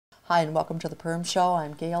Hi, and welcome to the Perm Show.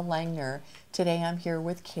 I'm Gail Langner. Today I'm here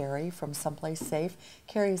with Carrie from Someplace Safe.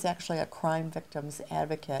 Carrie is actually a crime victims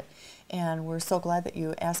advocate, and we're so glad that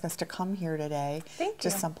you asked us to come here today to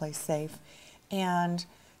Someplace Safe. And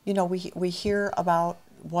you know, we hear about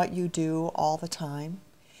what you do all the time,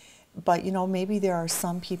 but you know, maybe there are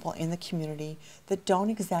some people in the community that don't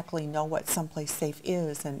exactly know what Someplace Safe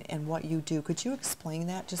is and what you do. Could you explain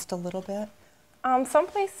that just a little bit?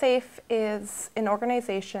 Someplace Safe is an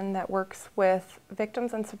organization that works with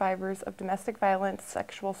victims and survivors of domestic violence,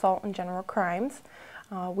 sexual assault, and general crimes.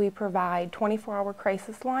 We provide 24-hour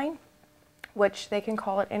crisis line, which they can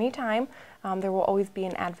call at any time. There will always be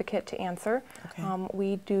an advocate to answer. Okay.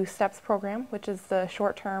 We do STEPS program, which is the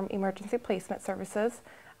short-term emergency placement services.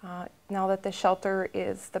 Now that the shelter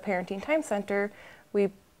is the Parenting Time Center, we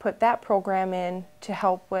put that program in to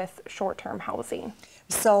help with short-term housing.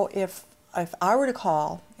 So if I were to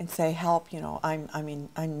call and say, help, you know, I'm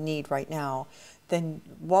in need right now, then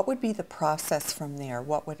what would be the process from there?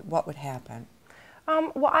 What would happen?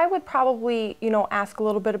 Well, I would probably, you know, ask a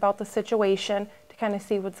little bit about the situation to kind of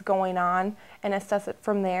see what's going on and assess it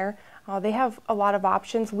from there. They have a lot of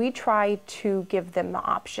options. We try to give them the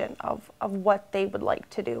option of what they would like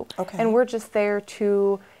to do. Okay. And we're just there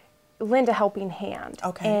to lend a helping hand.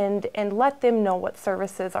 Okay. And let them know what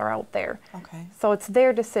services are out there. Okay. So it's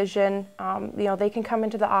their decision. You know, they can come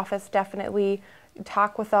into the office, definitely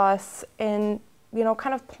talk with us, and you know,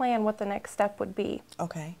 kind of plan what the next step would be.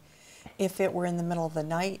 Okay. If it were in the middle of the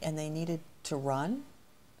night and they needed to run,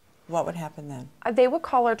 what would happen then? They would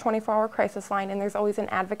call our 24-hour crisis line, and there's always an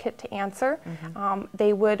advocate to answer. Mm-hmm.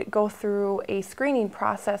 They would go through a screening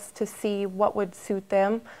process to see what would suit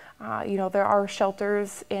them. You know, there are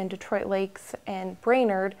shelters in Detroit Lakes and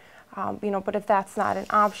Brainerd, you know, but if that's not an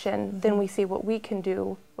option, mm-hmm. then we see what we can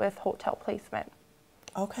do with hotel placement.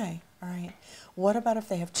 Okay, all right. What about if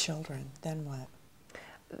they have children? Then what?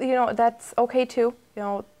 You know, that's okay too. You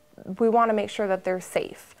know, we want to make sure that they're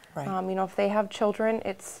safe. Right. You know, if they have children,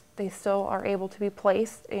 they still are able to be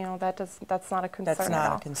placed. You know, that's not a concern. That's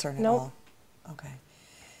not a concern at all. Okay.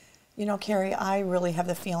 You know, Carrie, I really have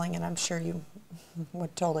the feeling, and I'm sure you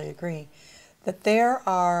would totally agree, that there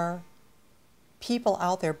are people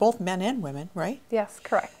out there, both men and women, right? Yes,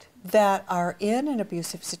 correct. That are in an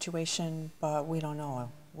abusive situation, but we don't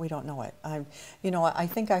know. We don't know it. You know, I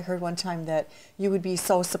think I heard one time that you would be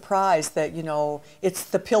so surprised that, you know, it's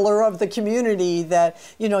the pillar of the community that,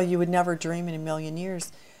 you know, you would never dream in a million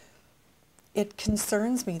years. It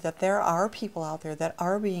concerns me that there are people out there that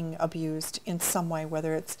are being abused in some way,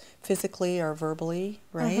 whether it's physically or verbally,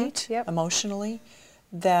 right? Mm-hmm. Yep. Emotionally,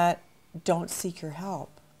 that don't seek your help.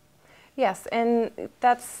 Yes, and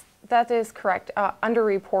that is correct.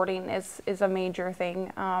 Underreporting is a major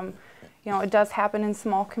thing. You know, it does happen in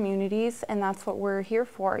small communities, and that's what we're here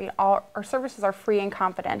for. You know, our services are free and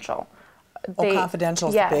confidential. Confidential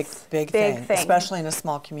is yes, a big thing, especially in a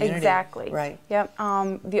small community. Exactly. Right. Yep.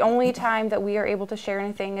 The only time that we are able to share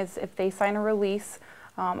anything is if they sign a release.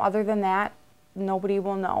 Other than that, nobody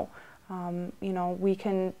will know. You know, we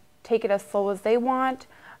can take it as slow as they want.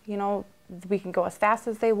 You know, we can go as fast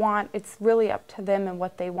as they want. It's really up to them and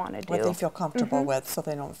what they want to do. What they feel comfortable mm-hmm. with, so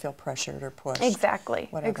they don't feel pressured or pushed. Exactly.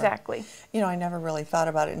 Whatever. Exactly. You know, I never really thought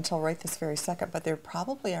about it until right this very second, but there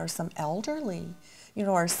probably are some elderly, you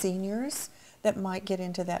know, our seniors that might get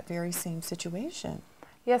into that very same situation.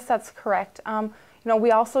 Yes, that's correct. You know,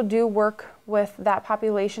 we also do work with that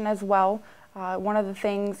population as well. One of the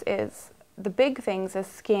things is, the big things is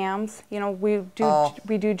scams. You know, we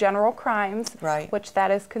do general crimes, right. which that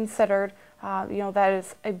is considered. You know, that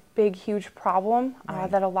is a big, huge problem right.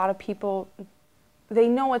 that a lot of people, they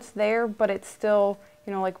know it's there, but it's still,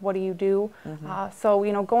 you know, like, what do you do? Mm-hmm. So,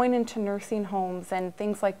 you know, going into nursing homes and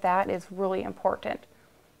things like that is really important.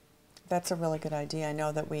 That's a really good idea. I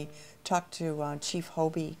know that we talked to Chief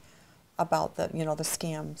Hobie about the, you know, the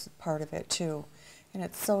scams part of it too, and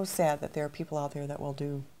it's so sad that there are people out there that will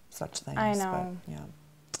do such things. I know. But,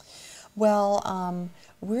 yeah. Well,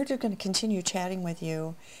 we're going to continue chatting with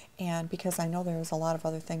you, and because I know there's a lot of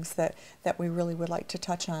other things that we really would like to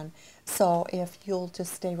touch on. So if you'll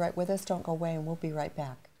just stay right with us, don't go away, and we'll be right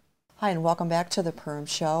back. Hi, and welcome back to the Perm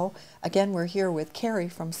Show. Again, we're here with Carrie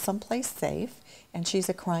from Someplace Safe, and she's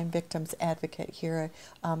a crime victims advocate here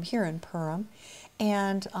in Perham.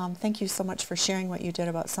 And thank you so much for sharing what you did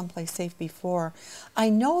about Someplace Safe before. I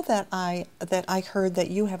know that I heard that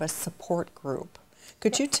you have a support group.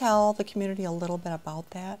 Could you tell the community a little bit about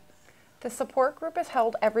that? The support group is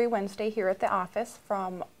held every Wednesday here at the office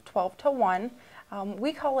from 12 to 1.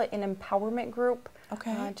 We call it an empowerment group.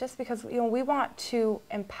 Okay. Just because we want to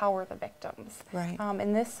empower the victims. Right.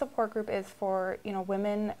 And this support group is for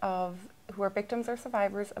women who are victims or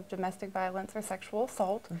survivors of domestic violence or sexual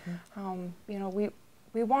assault.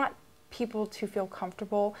 We want people to feel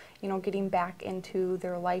comfortable, getting back into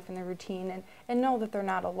their life and their routine and know that they're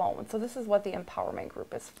not alone. So this is what the empowerment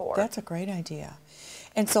group is for. That's a great idea.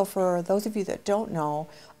 And so for those of you that don't know,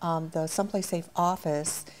 the Someplace Safe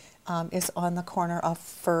office is on the corner of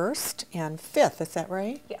 1st and 5th, is that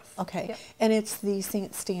right? Yes. Okay. Yep. And it's the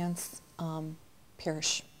St. Stan's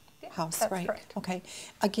Parish house, that's right? correct. Okay.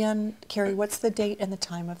 Again, Carrie, what's the date and the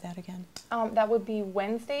time of that again? That would be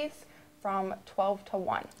Wednesdays from 12 to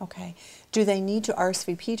 1. Okay. Do they need to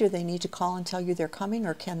RSVP? Do they need to call and tell you they're coming,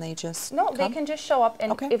 or can they just No, come? they can just show up,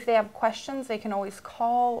 and Okay. if they have questions, they can always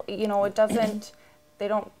call. It doesn't,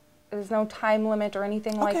 there's no time limit or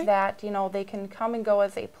anything Okay. like that. They can come and go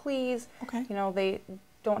as they please. Okay. They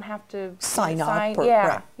don't have to Sign up or- yeah,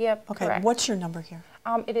 right. yep, Okay. correct. What's your number here?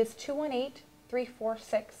 It is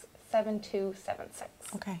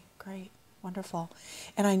 218-346-7276. Okay, great. Wonderful.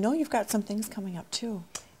 And I know you've got some things coming up too.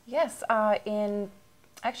 Yes, in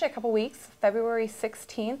actually a couple weeks, February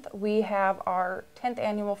 16th, we have our 10th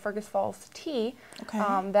annual Fergus Falls Tea. Okay.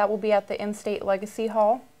 That will be at the In-State Legacy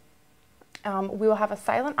Hall. We will have a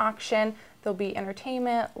silent auction. There'll be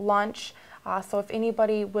entertainment, lunch. So if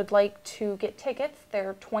anybody would like to get tickets,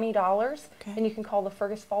 they're $20. Okay. And you can call the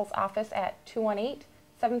Fergus Falls office at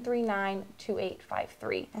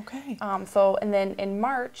 218-739-2853. Okay. And then in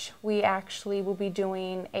March, we actually will be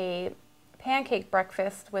doing a pancake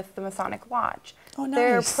breakfast with the Masonic Lodge. Oh, nice.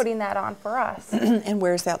 They're putting that on for us. And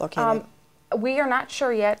where is that located? We are not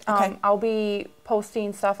sure yet. Okay. I'll be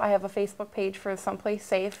posting stuff. I have a Facebook page for Someplace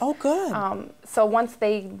Safe. Oh, good. So once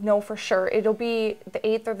they know for sure, it'll be the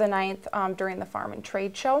 8th or the 9th during the Farm and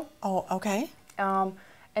Trade Show. Oh, okay. And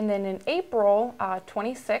then in April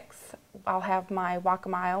 26th, I'll have my Walk a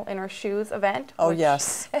Mile in Our Shoes event. Oh,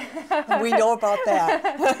 yes. We know about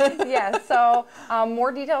that. Yeah, so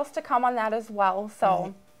more details to come on that as well. So.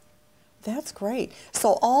 Right. That's great.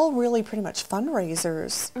 So all really pretty much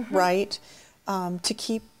fundraisers, right, to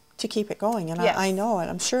keep it going. And Yes. I know it.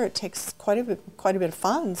 I'm sure it takes quite a bit of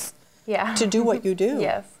funds Yeah. to do what you do.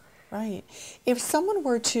 Yes. Right. If someone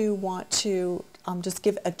were to want to just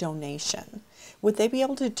give a donation, would they be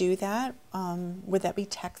able to do that? Would that be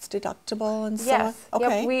tax deductible and so Yes. on?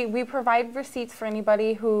 Okay. Yep. We provide receipts for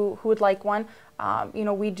anybody who would like one.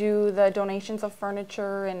 We do the donations of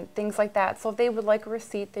furniture and things like that. So if they would like a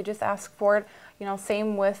receipt, they just ask for it.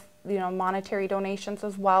 Same with monetary donations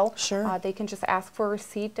as well. Sure. They can just ask for a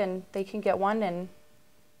receipt and they can get one, and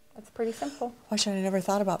it's pretty simple. Gosh, I never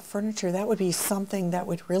thought about furniture. That would be something that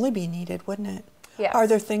would really be needed, wouldn't it? Yes. Are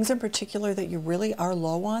there things in particular that you really are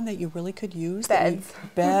low on that you really could use? Beds.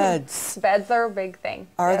 Beds. Beds are a big thing.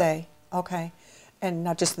 Are Yep. they? Okay. And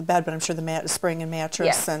not just the bed, but I'm sure the spring and mattress.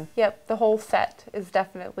 Yes. And Yep. The whole set is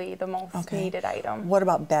definitely the most okay. needed item. What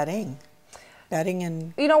about bedding? Bedding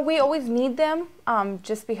and We always need them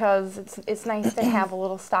just because it's nice to have a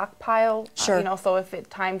little stockpile. Sure. So if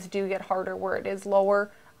times do get harder where it is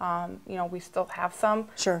lower, we still have some.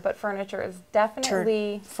 Sure. But furniture is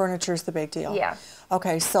definitely. furniture's the big deal. Yeah.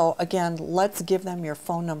 Okay, so again, let's give them your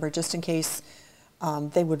phone number just in case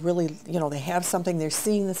they would really, they have something, they're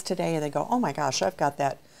seeing this today and they go, oh my gosh, I've got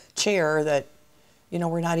that chair that,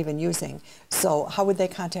 we're not even using. So how would they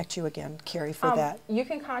contact you again, Carrie, for that? You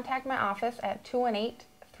can contact my office at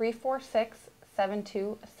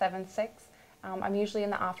 218-346-7276. I'm usually in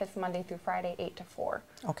the office Monday through Friday, 8 to 4.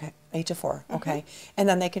 Okay, 8 to 4, okay. And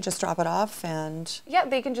then they can just drop it off and Yeah,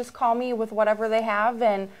 they can just call me with whatever they have,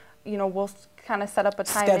 and we'll kind of set up a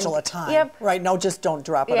time. schedule a time. Yep. Right, no, just don't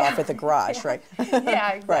drop it off at the garage, right?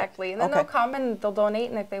 Yeah, exactly. Right. And then Okay. they'll come and they'll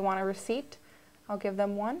donate, and if they want a receipt, I'll give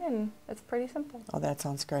them one, and it's pretty simple. Oh, that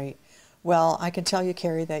sounds great. Well, I can tell you,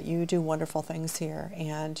 Carrie, that you do wonderful things here,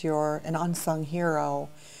 and you're an unsung hero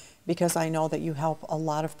because I know that you help a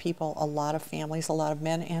lot of people, a lot of families, a lot of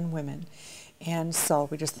men and women. And so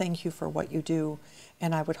we just thank you for what you do.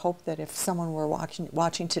 And I would hope that if someone were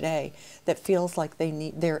watching today that feels like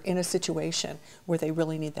they're in a situation where they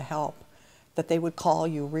really need the help, that they would call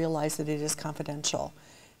you, realize that it is confidential,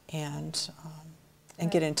 and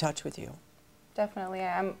get in touch with you. Definitely.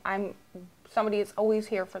 I'm somebody that's always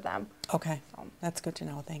here for them. Okay, that's good to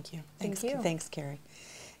know. Thank you. Thank you. Thanks, Carrie.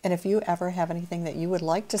 And if you ever have anything that you would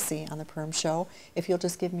like to see on the Perm Show, if you'll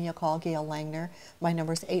just give me a call, Gail Langner. My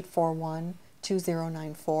number is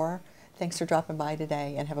 841-2094. Thanks for dropping by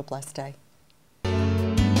today, and have a blessed day.